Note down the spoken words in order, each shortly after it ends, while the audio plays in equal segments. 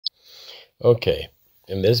Okay,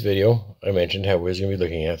 in this video, I mentioned how we was going to be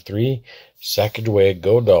looking at 3 Sacagawea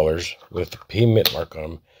gold dollars with the P mint mark on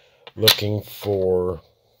them, looking for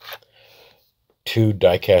 2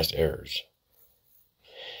 die-cast errors.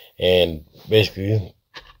 And basically,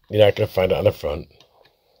 you're not going to find it on the front.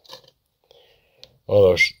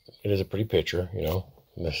 Although it is a pretty picture, you know.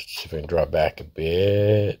 Let's see if I can draw it back a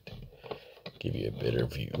bit. Give you a better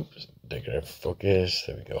view. Negative focus.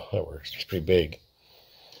 There we go. That works. It's pretty big.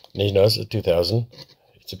 And you notice it's a 2000.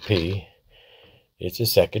 It's a P. It's a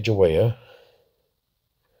Sacagawea.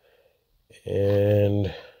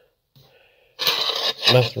 And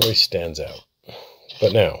nothing really stands out.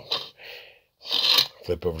 But now,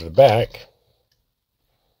 flip over to the back.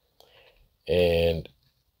 And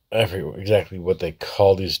I forget exactly what they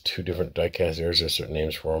call these 2 different die-cast errors. There's certain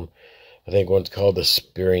names for them. I think one's called the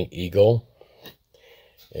Spearing Eagle.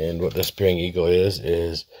 And what the Spearing Eagle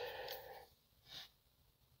is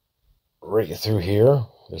right through here.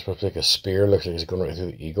 There's supposed to be like a spear. Looks like it's going right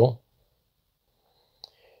through the eagle.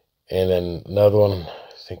 And then another one,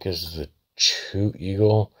 I think, is the Chew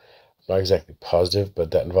Eagle. I'm not exactly positive,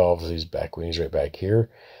 but that involves these back wings right back here.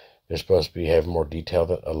 They're supposed to have more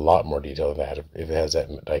detail, a lot more detail than that, if it has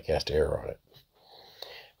that die-cast error on it.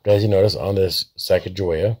 But as you notice, on this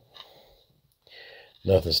Sacagawea,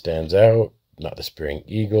 nothing stands out. Not the Spearing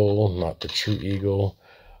Eagle, not the True Eagle.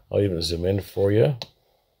 I'll even zoom in for you.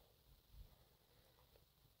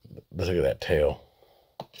 Let's look at that tail.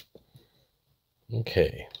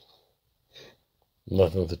 Okay.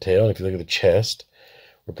 Nothing with the tail. And if you look at the chest,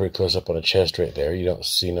 we're pretty close up on the chest right there. You don't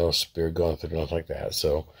see no spear going through, nothing like that.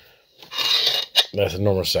 So that's a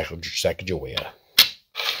normal Sacagawea.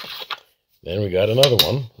 Then we got another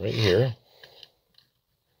one right here.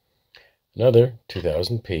 Another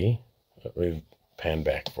 2000p. Let me pan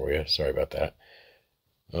back for you. Sorry about that.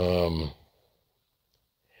 We'll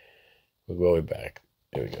go all the way back.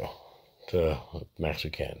 There we go. To max we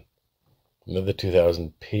can. Another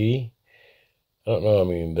 2000p. I don't know. I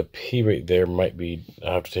mean, the P right there might be.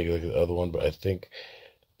 I'll have to take a look at the other one, but I think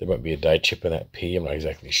there might be a die chip in that P. I'm not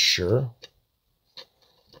exactly sure.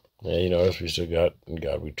 And you notice we still got "In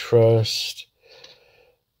God We Trust."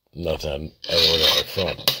 Nothing everywhere on the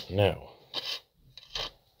front. Now,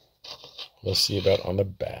 let's see about on the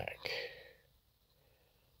back.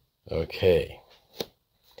 Okay.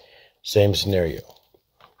 Same scenario.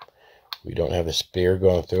 We don't have the spear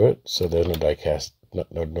going through it, so there's no die cast,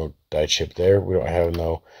 no die chip there. We don't have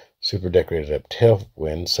no super decorated up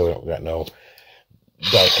tailwind, so we don't got no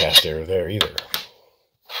die cast error there either.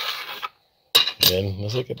 Then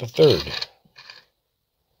let's look at the third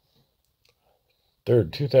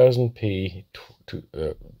 2000p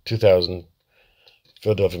 2000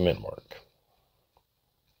 Philadelphia mint mark.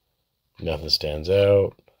 Nothing stands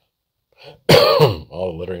out.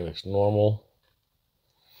 All the lettering looks normal.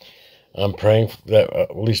 I'm praying that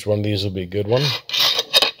at least one of these will be a good one.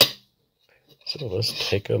 So let's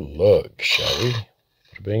take a look, shall we?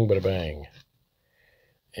 Bada bing, bada bang.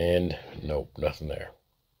 And nope, nothing there.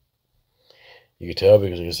 You can tell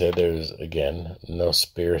because, like I said, there's, again, no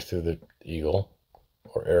spear through the eagle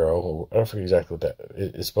or arrow. I don't forget exactly what that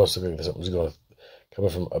is. It's supposed to be like something's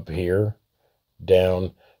coming from up here,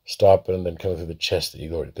 down, stopping, and then coming through the chest of the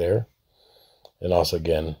eagle right there. And also,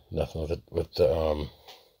 again, nothing with the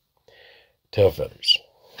tail feathers.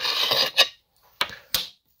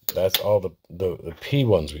 That's all the P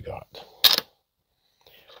ones we got.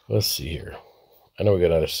 Let's see here. I know we got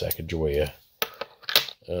another Sacagawea.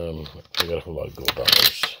 We got a whole lot of gold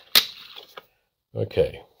dollars.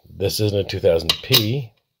 Okay, this isn't a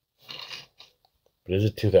 2000p, but it is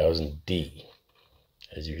a 2000D,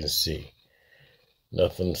 as you can see.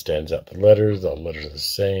 Nothing stands out. The letters, all the letters are the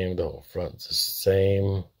same. The whole front's the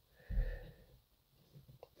same.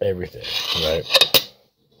 Everything, right?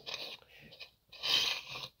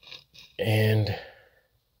 And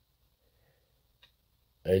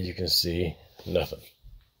as you can see, nothing.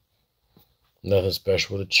 Nothing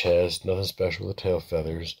special with the chest, nothing special with the tail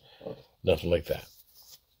feathers, nothing like that.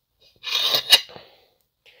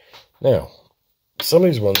 Now, some of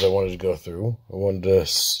these ones I wanted to go through. I wanted to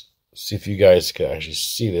see if you guys could actually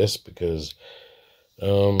see this, because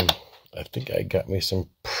I think I got me some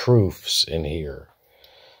proofs in here.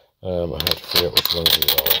 I have to figure out which ones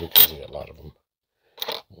they are, because I got a lot of them.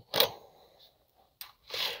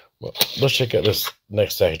 Well, let's check out this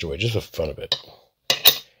next Sacagawea, just for fun of it.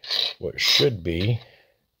 What should be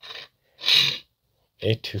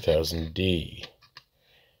a 2000D.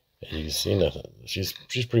 As you can see, nothing. She's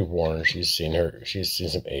pretty worn. She's seen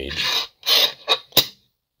some age.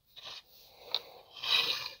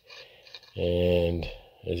 And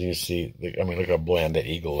as you can see, I mean, look how bland that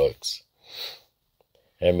eagle looks.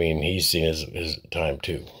 I mean, he's seen his time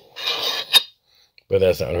too. But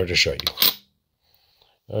that's not here to show you.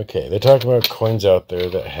 Okay, they're talking about coins out there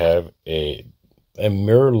that have a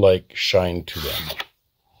mirror-like shine to them.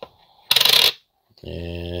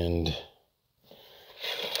 And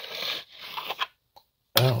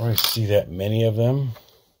I don't really see that many of them.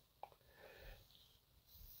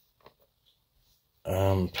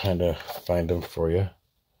 I'm trying to find them for you.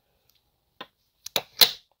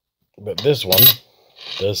 But this one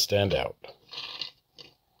does stand out.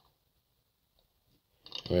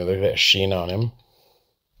 I mean, look at that sheen on him.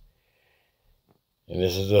 And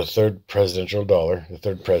this is the third presidential dollar, the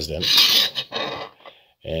third president.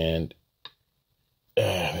 And I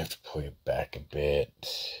have to pull you back a bit.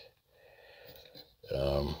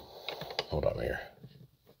 Hold on here.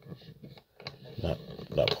 Not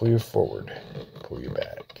pull you forward, pull you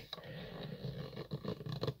back.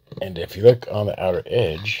 And if you look on the outer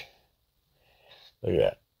edge, look at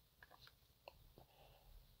that.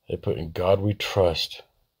 They put "In God We Trust"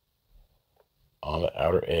 on the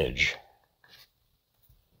outer edge.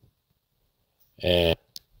 And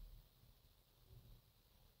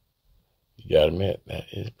you gotta admit, that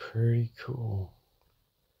is pretty cool.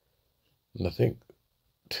 And I think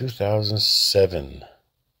 2007.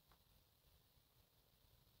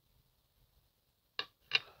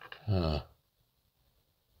 Huh.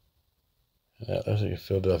 That looks like a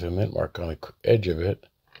Philadelphia mint mark on the edge of it.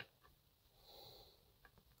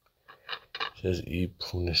 It says E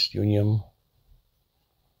Plunis Unium.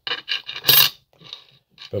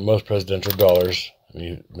 But most presidential dollars,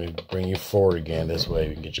 let me bring you forward again. This way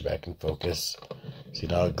we can get you back in focus. See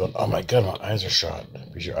now, going, oh my God, my eyes are shot.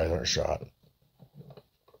 Because your eyes aren't shot.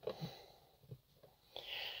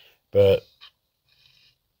 But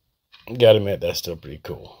you gotta admit, that's still pretty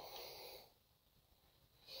cool.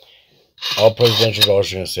 All presidential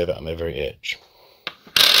dollars are going to say that on the very edge.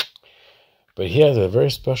 But he has a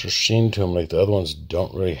very special sheen to him like the other ones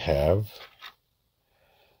don't really have.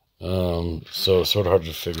 So it's sort of hard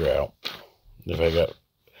to figure out if I got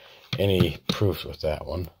any proof with that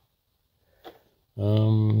one. I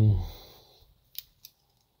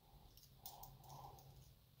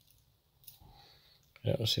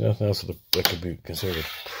don't see nothing else that could be considered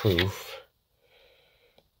proof.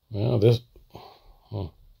 Well, this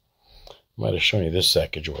might have shown you this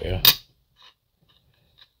Sacagawea.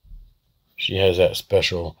 She has that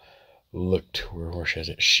special look to her where she has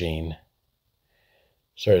that sheen.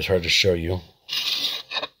 Sorry, it's hard to show you.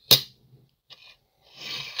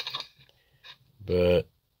 But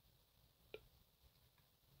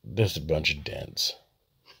there's a bunch of dents.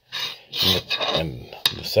 And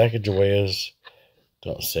the Sacagaweas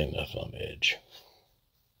don't say nothing on the edge.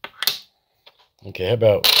 Okay, how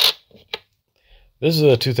about this is a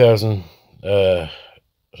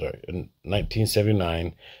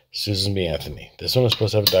 1979 Susan B. Anthony. This one is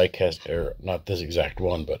supposed to have a die-cast error. Not this exact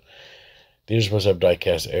one, but these are supposed to have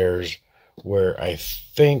die-cast errors where I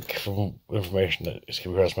think, from information that is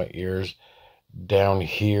coming across my ears, down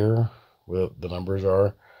here, where the numbers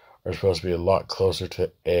are supposed to be a lot closer to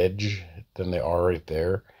the edge than they are right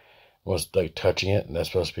there. Almost like touching it, and that's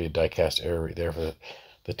supposed to be a die-cast error right there for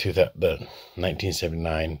the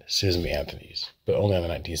 1979 Susan B. Anthony's, but only on the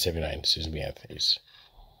 1979 Susan B. Anthony's.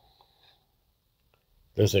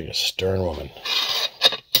 Looks like a stern woman.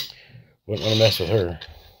 Wouldn't want to mess with her.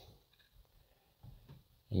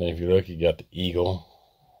 And then if you look, you got the eagle.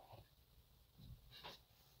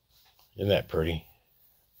 Isn't that pretty?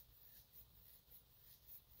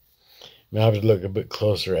 I mean, I'll have to look a bit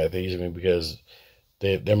closer at these, because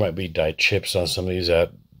there might be die chips on some of these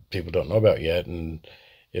that people don't know about yet, and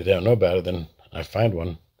if they don't know about it, then I find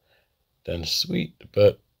one, then sweet.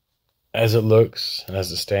 But as it looks and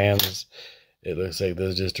as it stands, it looks like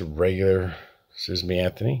this is just a regular Susan B.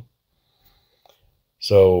 Anthony.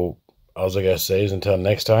 So all I gotta say is until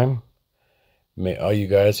next time, may all you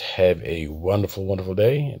guys have a wonderful, wonderful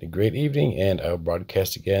day and a great evening, and I'll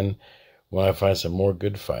broadcast again when I find some more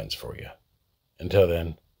good finds for you. Until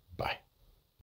then, bye.